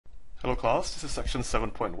Hello class, this is section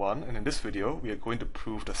 7.1, and in this video we are going to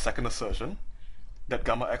prove the second assertion that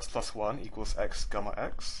gamma x plus 1 equals x gamma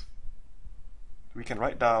x. We can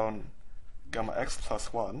write down gamma x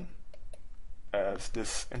plus 1 as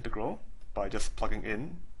this integral by just plugging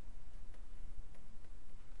in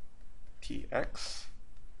tx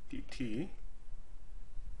dt,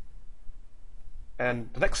 and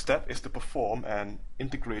the next step is to perform an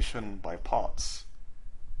integration by parts.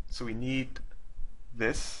 So we need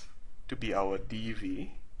this to be our dv.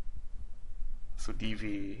 So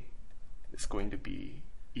dv is going to be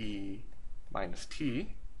e minus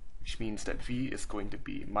t, which means that v is going to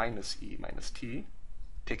be minus e minus t,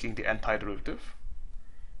 taking the antiderivative.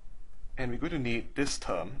 And we're going to need this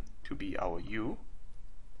term to be our u.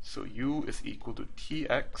 So u is equal to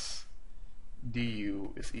tx,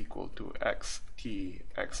 du is equal to xt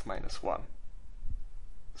x minus 1.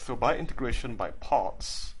 So by integration by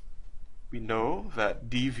parts, we know that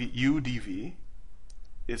u dv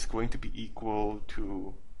is going to be equal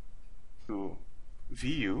to vu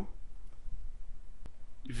v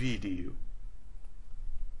du.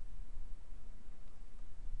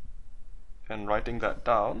 And writing that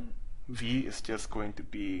down, v is just going to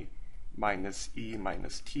be minus e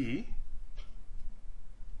minus t,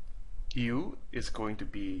 u is going to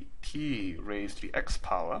be t raised to the x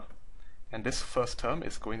power, and this first term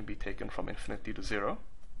is going to be taken from infinity to 0,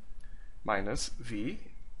 minus v,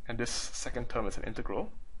 and this second term is an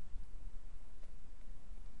integral,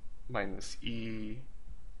 minus e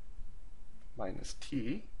minus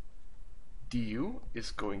t, du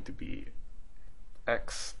is going to be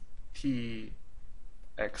xt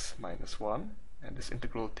x minus 1, and this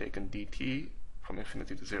integral taken dt from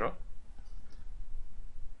infinity to 0.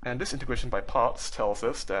 And this integration by parts tells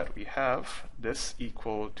us that we have this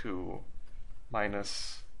equal to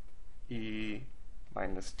minus e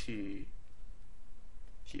minus t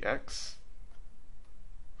tx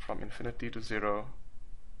from infinity to 0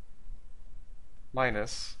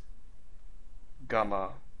 minus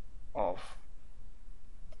gamma of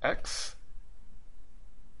x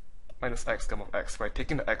minus x gamma of x. By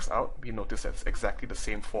taking the x out, we notice that it's exactly the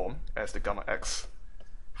same form as the gamma x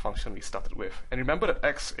function we started with. And remember that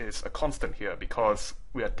x is a constant here because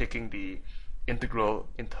we are taking the integral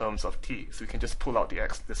in terms of t, so we can just pull out the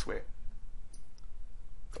x this way.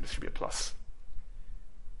 So this should be a plus.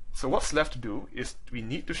 So what's left to do is we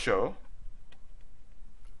need to show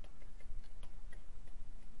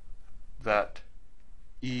that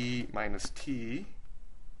e minus t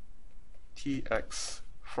tx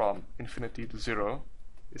from infinity to 0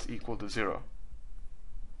 is equal to 0.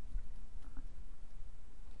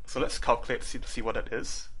 So let's calculate to see what that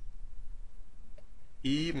is.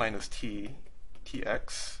 E minus t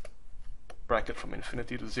tx bracket from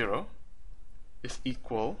infinity to 0 is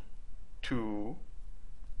equal to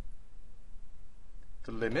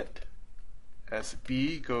the limit as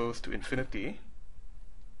b goes to infinity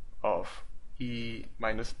of e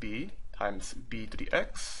minus b times b to the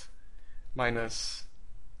x minus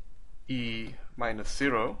e minus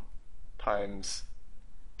 0 times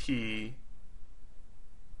t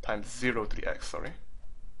times 0 to the x, sorry.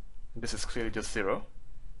 This is clearly just 0.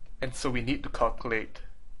 And so we need to calculate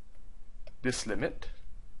this limit,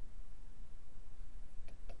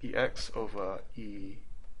 ex over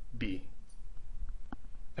eb.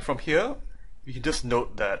 And from here, we can just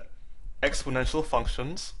note that exponential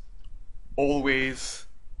functions always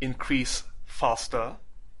increase faster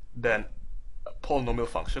than polynomial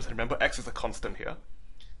functions. And remember, x is a constant here.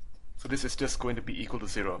 So this is just going to be equal to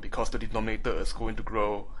 0 because the denominator is going to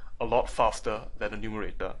grow a lot faster than the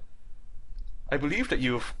numerator. I believe that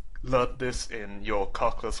you've learned this in your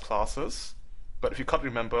calculus classes, but if you can't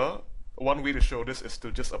remember, one way to show this is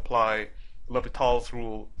to just apply L'Hopital's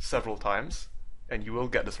rule several times, and you will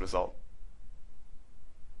get this result.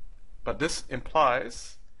 But this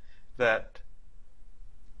implies that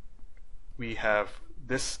we have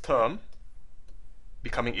this term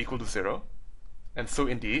becoming equal to 0, and so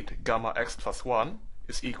indeed gamma x plus 1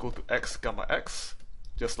 is equal to x gamma x,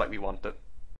 just like we wanted.